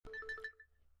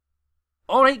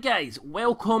Alright guys,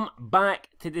 welcome back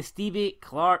to the Stevie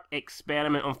Clarke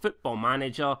experiment on Football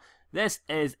Manager. This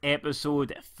is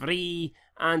episode 3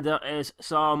 and there is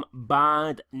some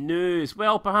bad news.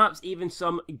 Well, perhaps even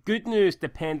some good news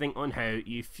depending on how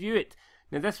you view it.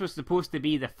 Now this was supposed to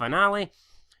be the finale.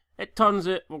 It turns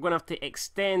out we're going to have to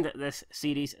extend this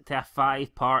series to a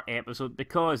 5-part episode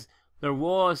because there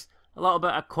was a little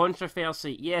bit of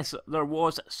controversy. Yes, there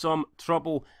was some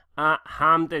trouble at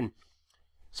Hampden.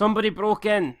 Somebody broke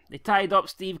in, they tied up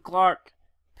Steve Clarke,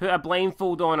 put a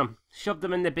blindfold on him, shoved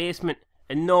him in the basement,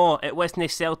 and no, it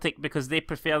wasn't Celtic because they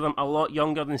prefer them a lot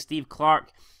younger than Steve Clarke.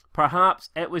 Perhaps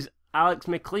it was Alex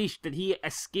McLeish. Did he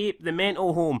escape the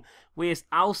mental home with his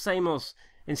Alzheimer's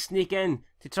and sneak in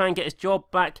to try and get his job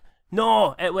back?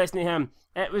 No, it wasn't him.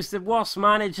 It was the worst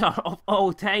manager of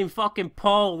all time, fucking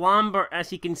Paul Lambert.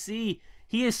 As you can see,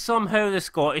 he is somehow the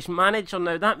Scottish manager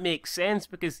now. That makes sense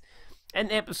because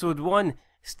in episode 1,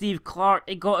 Steve Clarke,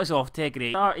 he got us off to a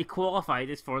great start. He qualified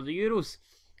us for the Euros.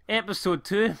 Episode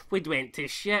 2, we went to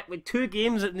shit. We had 2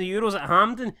 games at the Euros at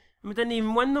Hampden, and we didn't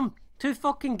even win them. 2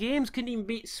 fucking games, couldn't even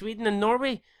beat Sweden and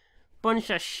Norway. Bunch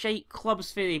of shite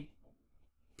clubs for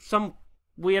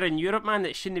somewhere in Europe, man,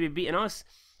 that shouldn't be beating us.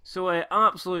 So,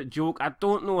 absolute joke. I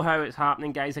don't know how it's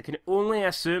happening, guys. I can only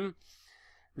assume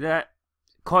that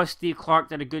because Steve Clarke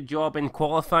did a good job in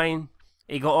qualifying,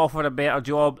 he got offered a better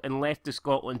job and left the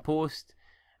Scotland post.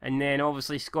 And then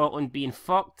obviously Scotland being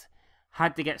fucked,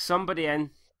 had to get somebody in.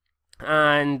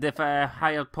 And if I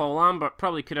hired Paul Lambert,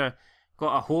 probably could have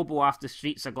got a hobo off the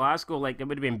streets of Glasgow. Like, it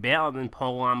would have been better than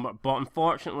Paul Lambert. But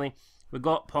unfortunately, we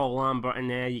got Paul Lambert in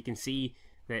there. You can see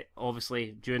that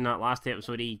obviously during that last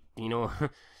episode, he,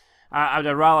 I would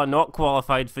have rather not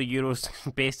qualified for Euros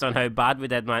based on how bad we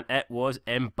did, man. It was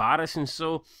embarrassing.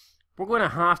 So we're going to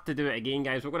have to do it again,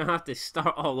 guys. We're going to have to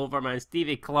start all over, man.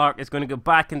 Stevie Clarke is going to go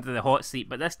back into the hot seat,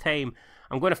 but this time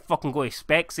I'm going to fucking go to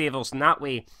Specsavers, and that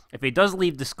way, if he does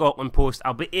leave the Scotland post,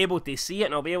 I'll be able to see it,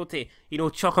 and I'll be able to,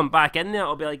 chuck him back in there.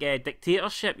 It'll be like a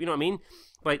dictatorship, you know what I mean?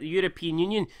 Like the European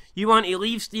Union. You want to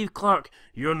leave, Steve Clarke?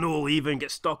 You're no leaving. Get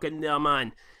stuck in there,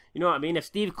 man. You know what I mean? If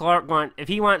Steve Clarke if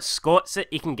he wants Scots it,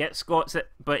 he can get Scots it,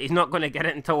 but he's not going to get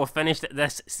it until we're finished at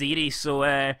this series.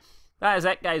 So, that is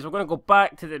it, guys. We're going to go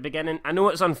back to the beginning. I know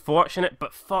it's unfortunate,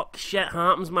 but fuck, shit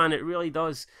happens, man. It really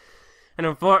does. And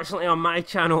unfortunately, on my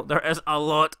channel, there is a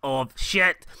lot of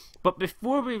shit. But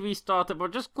before we restart it, we're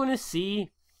just going to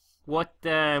see what's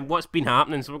been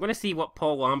happening. So we're going to see what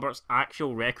Paul Lambert's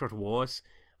actual record was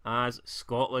as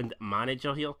Scotland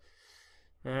manager here.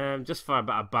 Just for a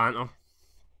bit of banter.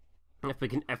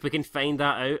 If we can find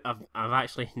that out, I've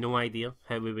actually no idea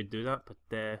how we would do that,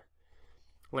 but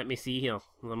let me see here.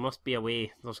 There must be a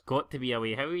way. There's got to be a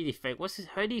way. How do you find?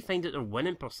 How do you find out their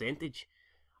winning percentage?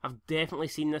 I've definitely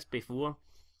seen this before.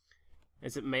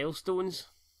 Is it milestones?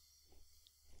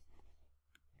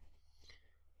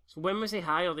 So when was he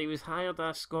hired? He was hired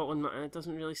as Scotland, and it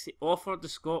doesn't really say. Offered the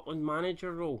Scotland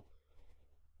manager role.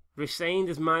 Resigned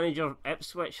as manager of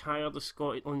Ipswich. Hired the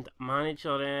Scotland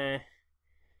manager.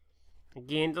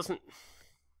 Again, doesn't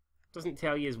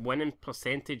tell you his winning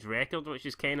percentage record, which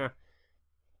is kind of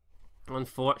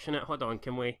unfortunate. Hold on,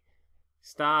 can we?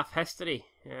 Staff history,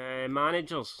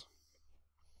 managers.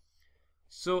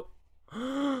 So,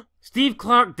 Steve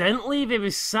Clarke didn't leave. He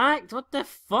was sacked. What the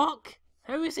fuck?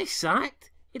 How was he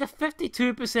sacked? He had a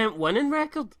 52% winning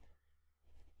record.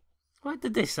 Why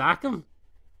did they sack him?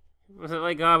 Was it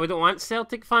like, we don't want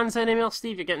Celtic fans anymore,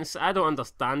 Steve? You're getting. I don't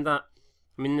understand that.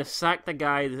 I mean, they've sacked a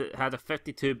guy that had a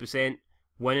 52%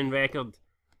 winning record.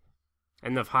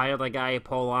 And they've hired a guy,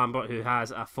 Paul Lambert, who has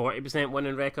a 40%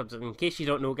 winning record. In case you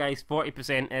don't know, guys,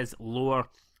 40% is lower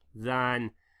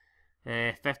than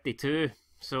 52.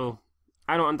 So,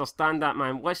 I don't understand that,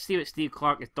 man. Let's see what Steve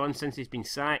Clarke has done since he's been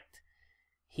sacked.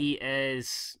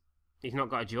 He's not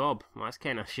got a job. Well, that's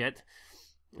kind of shit.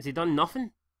 Has he done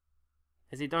nothing?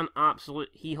 Has he done absolute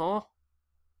hee-haw?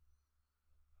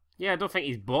 Yeah, I don't think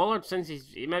he's bothered since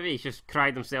maybe he's just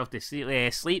cried himself to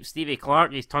sleep. Stevie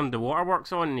Clarke, he's turned the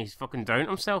waterworks on and he's fucking drowned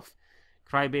himself.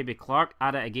 Crybaby Clarke,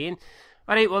 at it again.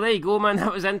 Alright, well there you go, man.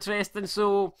 That was interesting.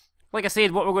 So, like I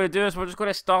said, what we're going to do is we're just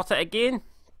going to start it again.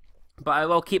 But I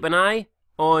will keep an eye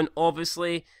on,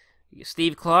 obviously,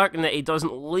 Steve Clarke and that he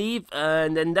doesn't leave.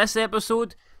 And in this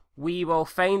episode, we will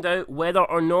find out whether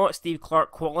or not Steve Clarke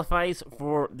qualifies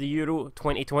for the Euro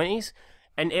 2020s.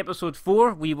 In episode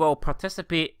 4, we will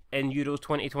participate in Euros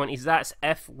 2020s. That's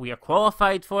if we are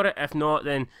qualified for it. If not,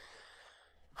 then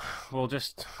we'll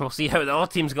see how the other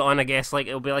teams got on, I guess. Like,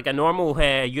 it'll be like a normal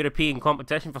European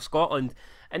competition for Scotland.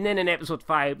 And then in episode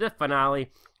 5, the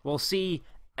finale, we'll see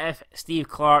if Steve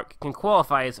Clarke can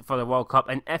qualify us for the World Cup,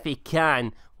 and if he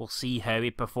can, we'll see how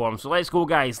he performs. So let's go,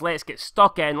 guys. Let's get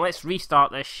stuck in. Let's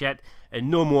restart this shit, and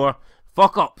no more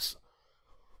fuck-ups.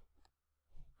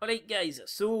 Alright guys,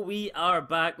 so we are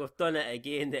back. We've done it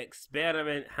again. The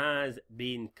experiment has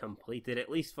been completed, at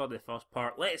least for the first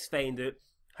part. Let's find out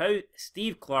how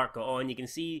Steve Clarke got on. You can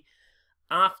see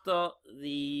after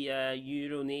the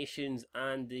Euro Nations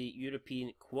and the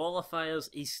European qualifiers,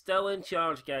 he's still in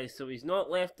charge, guys. So he's not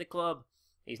left the club.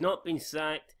 He's not been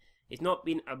sacked. He's not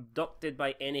been abducted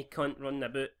by any cunt running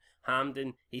about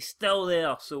Hampden. He's still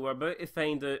there. So we're about to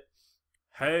find out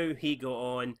how he got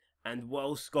on, and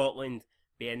will Scotland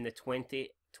be in the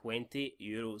 2020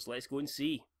 Euros? Let's go and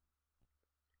see.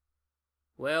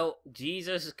 Well,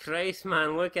 Jesus Christ,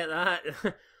 man, look at that.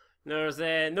 There's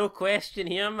no question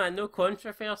here, man, no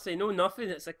controversy, no nothing.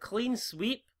 It's a clean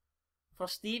sweep for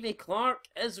Stevie Clarke.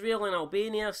 Israel and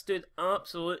Albania stood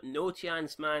absolute no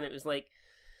chance, man. It was like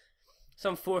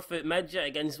some 4-foot midget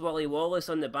against Willie Wallace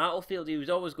on the battlefield. He was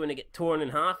always going to get torn in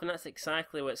half, and that's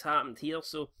exactly what's happened here.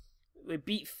 So we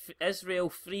beat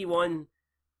Israel 3-1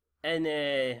 in,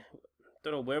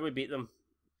 don't know where we beat them.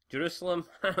 Jerusalem?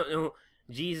 I don't know.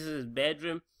 Jesus'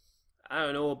 bedroom? I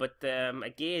don't know, but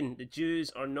again, the Jews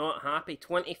are not happy.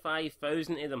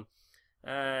 25,000 of them.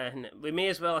 We may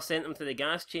as well have sent them to the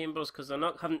gas chambers, because they're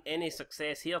not having any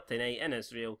success here tonight in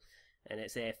Israel. And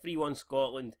it's 3-1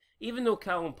 Scotland. Even though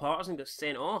Callum Patterson got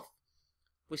sent off,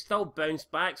 we still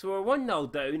bounced back. So we're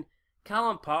 1-0 down.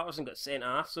 Callum Patterson got sent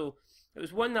off, so it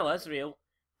was 1-0 Israel.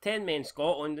 10 men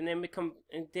Scotland, and then we come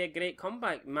and do a great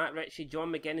comeback. Matt Ritchie,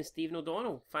 John McGinn and Stephen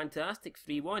O'Donnell. Fantastic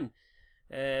 3-1.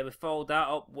 We followed that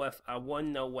up with a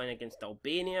 1-0 win against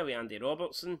Albania with Andy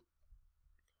Robertson.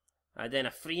 Then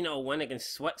a 3-0 win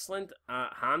against Switzerland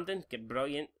at Hampden. Get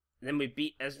brilliant. Then we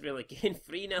beat Israel again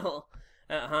 3-0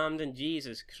 at Hampden.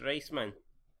 Jesus Christ, man.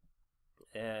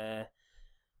 That's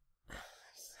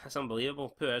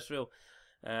unbelievable. Poor Israel.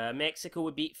 Mexico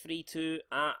we beat 3-2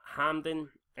 at Hampden.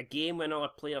 Again, when our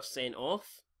players sent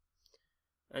off.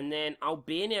 And then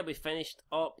Albania, we finished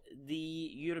up the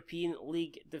European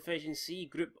League Division C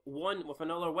Group 1 with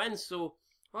another win. So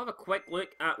I'll have a quick look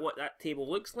at what that table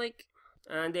looks like.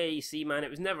 And there you see, man, it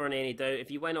was never in any doubt.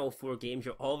 If you win all 4 games,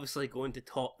 you're obviously going to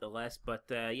top the list. But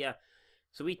yeah,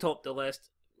 so we topped the list.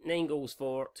 9 goals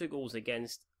for, 2 goals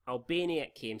against. Albania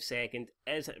came second.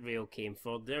 Israel came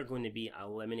third. They're going to be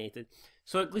eliminated.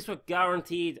 So at least we're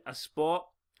guaranteed a spot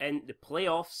in the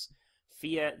playoffs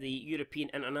via the European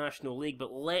International League,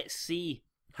 but let's see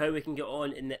how we can get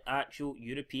on in the actual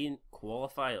European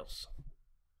qualifiers.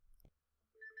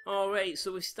 Alright,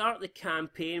 so we start the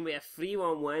campaign with a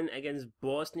 3-1 win against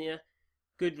Bosnia.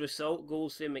 Good result,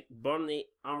 goals from McBurney,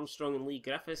 Armstrong and Lee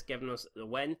Griffiths giving us the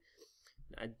win.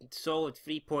 A solid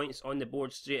 3 points on the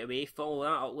board straight away. Follow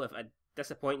that up with a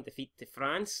disappointing defeat to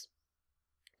France.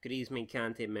 Griezmann,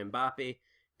 Kante, Mbappe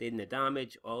did the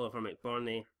damage. Oliver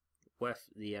McBurney with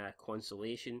the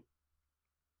consolation.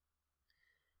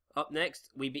 Up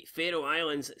next, we beat Faroe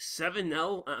Islands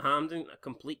 7-0 at Hampden. A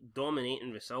complete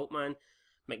dominating result, man.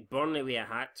 McBurney with a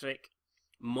hat-trick.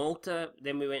 Malta,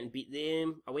 then we went and beat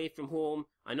them away from home.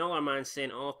 Another man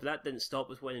sent off, but that didn't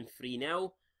stop us winning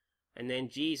 3-0. And then,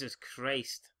 Jesus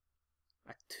Christ,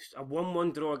 a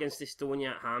 1-1 draw against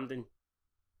Estonia at Hampden.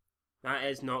 That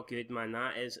is not good, man.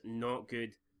 That is not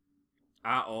good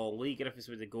at all. Lee Griffiths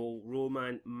with the goal.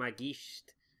 Roman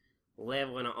Magist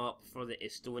levelling it up for the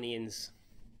Estonians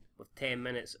with 10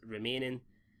 minutes remaining.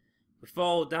 We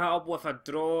followed that up with a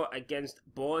draw against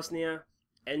Bosnia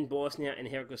in Bosnia and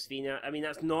Herzegovina. I mean,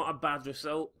 that's not a bad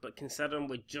result, but considering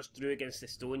we just drew against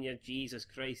Estonia, Jesus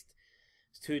Christ.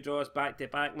 It's 2 draws back to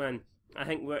back, man. I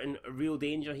think we're in real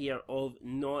danger here of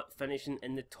not finishing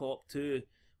in the top 2.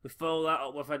 We follow that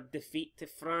up with a defeat to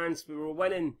France. We were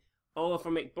winning. Oliver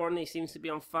McBurney seems to be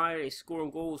on fire. He's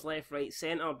scoring goals left, right,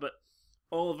 centre. But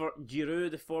Oliver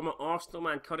Giroud, the former Arsenal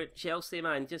man, current Chelsea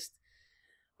man, just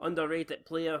underrated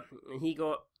player. And he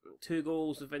got 2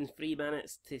 goals within 3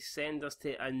 minutes to send us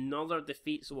to another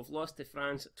defeat. So we've lost to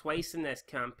France twice in this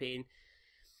campaign.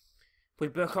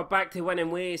 We've got back to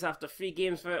winning ways after 3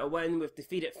 games without a win. We've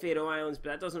defeated Faroe Islands, but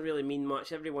that doesn't really mean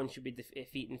much. Everyone should be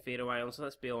defeating Faroe Islands, so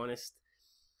let's be honest.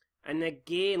 And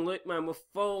again, look, man, we've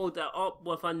followed it up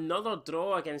with another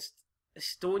draw against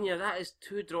Estonia. That is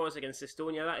 2 draws against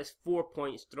Estonia. That is 4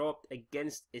 points dropped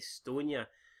against Estonia.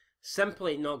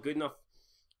 Simply not good enough.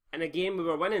 And again, we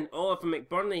were winning. Oliver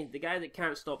McBurney, the guy that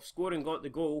can't stop scoring, got the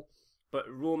goal. But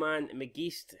Roman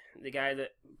Magist, the guy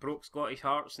that broke Scottish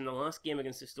hearts in the last game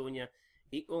against Estonia,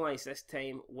 equalised this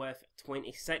time with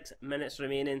 26 minutes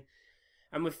remaining.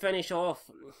 And we finish off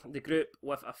the group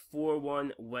with a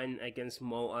 4-1 win against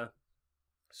Malta.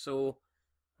 So,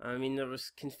 I mean, there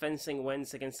was convincing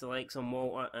wins against the likes of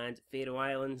Malta and Faroe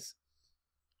Islands.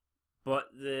 But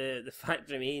the fact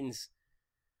remains,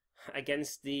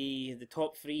 against the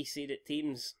top 3 seeded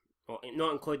teams, well,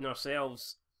 not including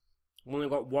ourselves, we only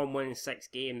got 1 win in 6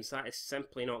 games. That is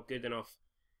simply not good enough.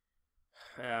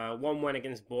 1 win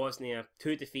against Bosnia,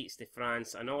 2 defeats to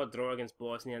France, another draw against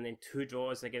Bosnia, and then 2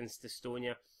 draws against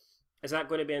Estonia. Is that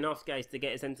going to be enough, guys, to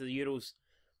get us into the Euros?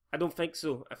 I don't think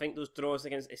so. I think those draws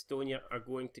against Estonia are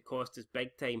going to cost us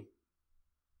big time.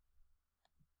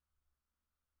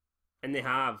 And they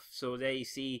have. So there you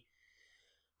see,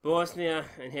 Bosnia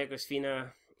and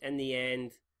Herzegovina, in the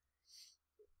end,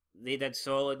 they did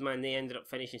solid, man. They ended up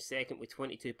finishing second with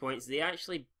 22 points. They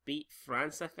actually beat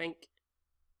France, I think.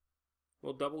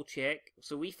 We'll double check.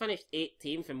 So we finished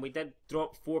 18th and we did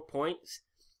drop 4 points.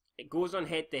 It goes on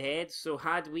head to head. So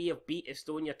had we have beat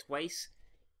Estonia twice,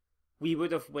 we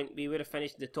would have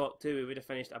finished in the top 2. We would have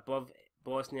finished above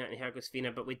Bosnia and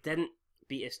Herzegovina, but we didn't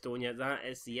beat Estonia. That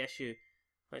is the issue.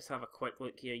 Let's have a quick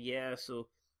look here. Yeah, so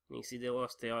you can see they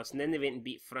lost to us, and then they went and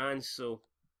beat France. So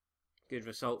good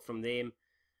result from them.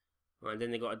 And then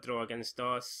they got a draw against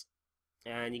us,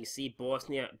 and you can see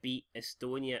Bosnia beat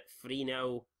Estonia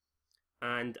 3-0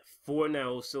 and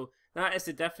 4-0. So that is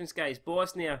the difference, guys.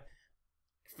 Bosnia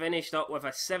finished up with a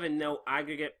 7-0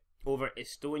 aggregate over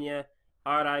Estonia.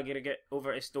 Our aggregate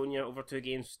over Estonia over 2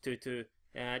 games, 2-2.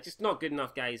 Just not good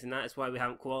enough, guys, and that is why we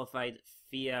haven't qualified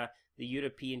via the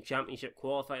European Championship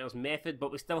qualifiers method,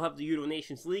 but we still have the Euro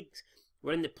Nations Leagues.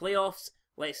 We're in the playoffs.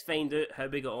 Let's find out how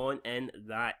we got on in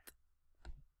that.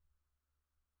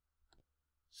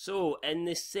 So, in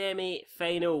the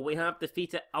semi-final, we have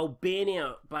defeated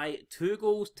Albania by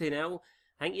 2-0.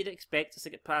 I think you'd expect us to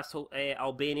get past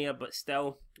Albania, but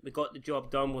still, we got the job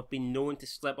done. We've been known to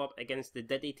slip up against the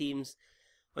Diddy teams.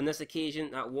 On this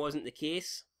occasion, that wasn't the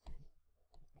case.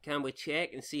 Can we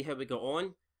check and see how we got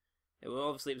on?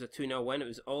 Obviously, it was a 2-0 win. It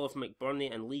was Oliver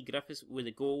McBurney and Lee Griffiths with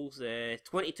the goals.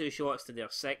 22 shots to their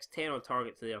 6, 10 on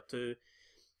target to their 2,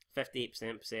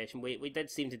 58% possession. We did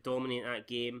seem to dominate that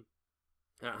game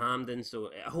at Hampden, so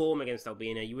at home against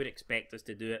Albania, you would expect us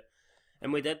to do it.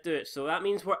 And we did do it, so that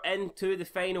means we're into the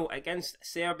final against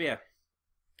Serbia.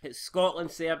 It's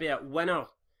Scotland-Serbia. Winner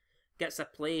gets a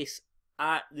place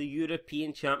at the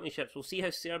European Championships. We'll see how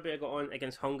Serbia got on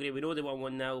against Hungary. We know they won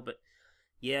 1-0, but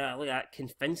yeah, look at that,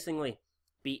 convincingly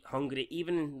beat Hungary.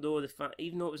 Even though it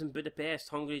was in Budapest,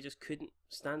 Hungary just couldn't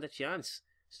stand a chance.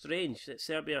 Strange that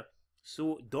Serbia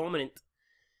so dominant.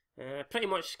 Pretty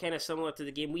much kind of similar to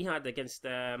the game we had against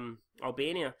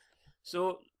Albania.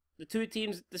 So the 2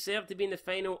 teams deserve to be in the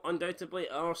final, undoubtedly,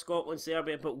 are Scotland,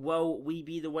 Serbia, but will we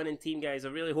be the winning team, guys? I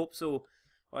really hope so,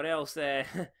 or else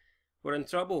we're in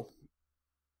trouble.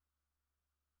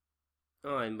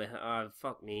 Oh,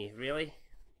 fuck me, really?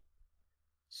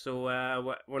 So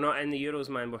we're not in the Euros,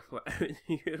 man. We're out in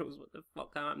the Euros. What the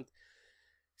fuck happened?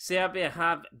 Serbia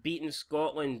have beaten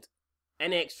Scotland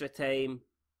in extra time.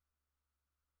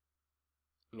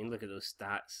 I mean, look at those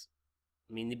stats.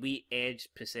 I mean, we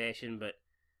edged possession, but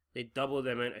they doubled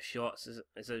the amount of shots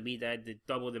as we did. They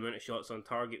doubled the amount of shots on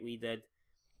target we did.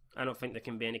 I don't think there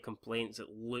can be any complaints. It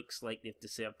looks like they've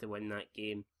deserved to win that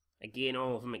game. Again,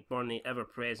 Oliver McBurney, ever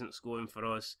present, scoring for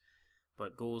us.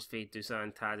 But goals for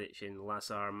Dusan Tadic and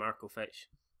Lazar Markovic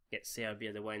get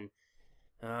Serbia the win.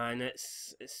 And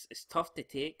it's tough to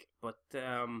take, but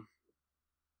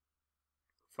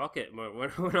fuck it,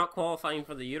 we're not qualifying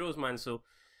for the Euros, man. So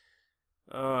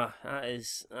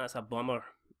that's a bummer.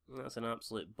 That's an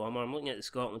absolute bummer. I'm looking at the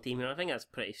Scotland team here. I think that's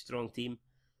a pretty strong team.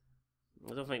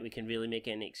 I don't think we can really make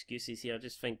any excuses here. I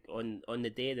just think on the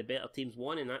day the better teams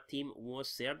won, and that team was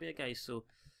Serbia, guys. So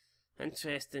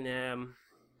interesting.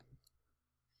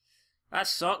 That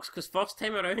sucks, because first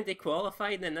time around he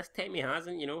qualified, and this time he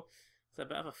hasn't, you know. It's a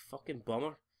bit of a fucking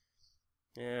bummer.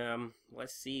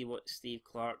 Let's see what Steve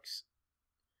Clarke's...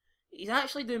 He's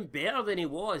actually doing better than he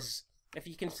was. If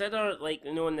you consider, like,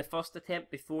 you know, in the first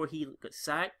attempt before he got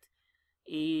sacked,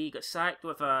 he got sacked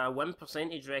with a win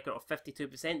percentage record of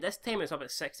 52%. This time it's up at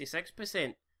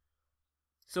 66%.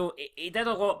 So he did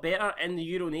a lot better in the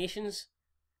Euro Nations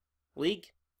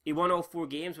League. He won all 4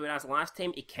 games, whereas last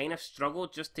time he kind of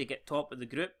struggled just to get top of the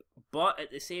group. But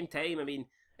at the same time, I mean,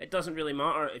 it doesn't really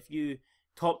matter if you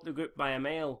top the group by a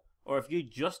mile, or if you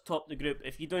just top the group.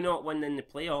 If you do not win in the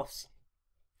playoffs,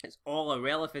 it's all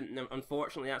irrelevant, and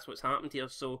unfortunately that's what's happened here.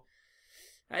 So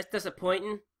that's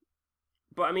disappointing.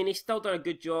 But I mean, he's still done a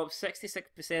good job.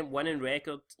 66% winning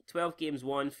record, 12 games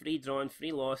won, 3 drawn,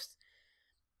 3 lost.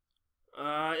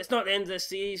 It's not the end of the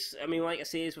series. I mean, like I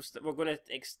say, we're going to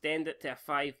extend it to a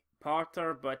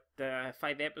 5-parter, but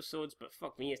 5 episodes. But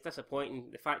fuck me, it's disappointing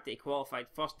the fact that he qualified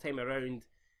first time around,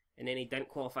 and then he didn't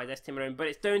qualify this time around. But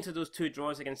it's down to those 2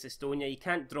 draws against Estonia. You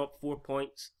can't drop 4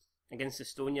 points against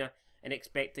Estonia and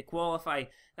expect to qualify.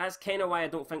 That's kind of why I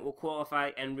don't think we'll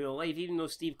qualify in real life, even though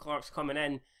Steve Clarke's coming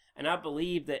in, and I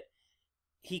believe that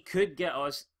he could get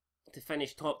us to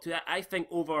finish top 2. I think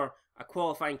over a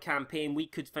qualifying campaign we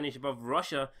could finish above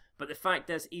Russia, but the fact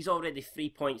is he's already 3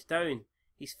 points down.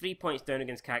 He's 3 points down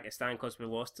against Kazakhstan because we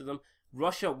lost to them.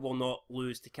 Russia will not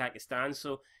lose to Kazakhstan,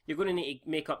 so you're going to need to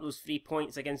make up those 3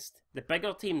 points against the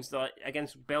bigger teams,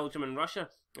 against Belgium and Russia,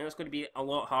 and it's going to be a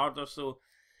lot harder. So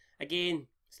again,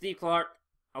 Steve Clarke,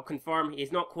 I'll confirm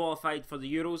he's not qualified for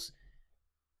the Euros,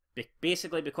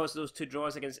 basically because of those 2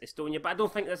 draws against Estonia. But I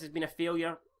don't think this has been a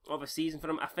failure of a season for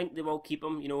him. I think they will keep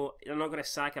him. You know, they're not going to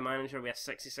sack a manager with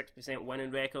a 66%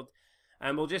 winning record.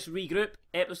 And we'll just regroup.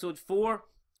 Episode 4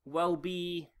 will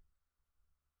be,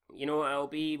 you know,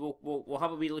 we'll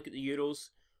have a wee look at the Euros.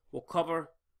 We'll cover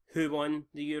who won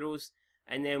the Euros,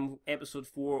 and then episode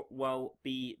 4 will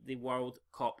be the World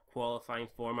Cup qualifying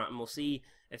format, and we'll see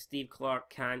if Steve Clarke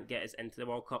can get us into the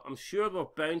World Cup. I'm sure we're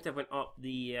bound to have went up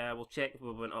the. We'll check if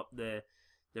we went up the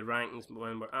rankings,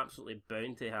 when we're absolutely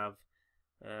bound to have.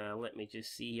 Let me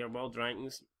just see here. World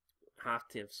rankings have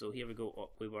to have. So here we go.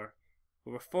 Up. We were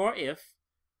 40th.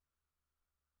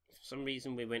 For some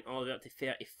reason we went all the way up to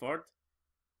 33rd.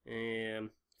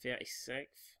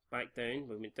 36th. Back down.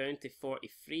 We went down to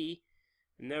 43.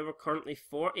 And now we're currently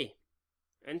 40.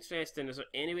 Interesting. Is there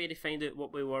any way to find out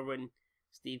what we were when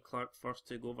Steve Clarke first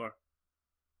took over?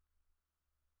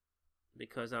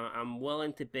 Because I'm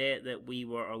willing to bet that we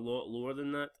were a lot lower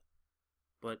than that.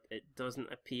 But it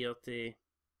doesn't appear to.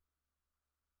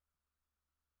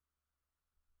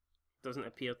 Doesn't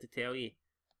appear to tell you,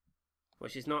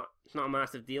 which is not. It's not a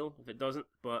massive deal if it doesn't,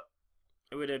 but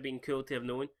it would have been cool to have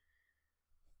known.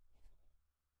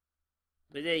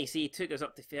 But there you see, he took us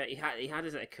up to 30. He had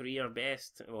us at a career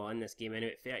best, well, in this game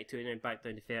anyway, 32, and then back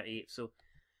down to 38. So,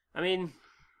 I mean,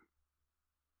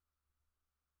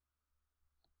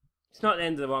 it's not the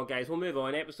end of the world, guys. We'll move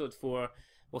on. Episode 4.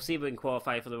 We'll see if we can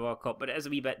qualify for the World Cup, but it is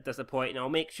a wee bit disappointing. I'll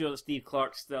make sure that Steve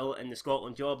Clarke's still in the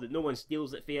Scotland job, that no one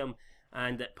steals it for him,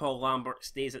 and that Paul Lambert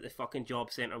stays at the fucking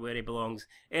job centre where he belongs.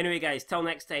 Anyway, guys, till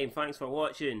next time, thanks for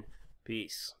watching.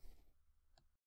 Peace.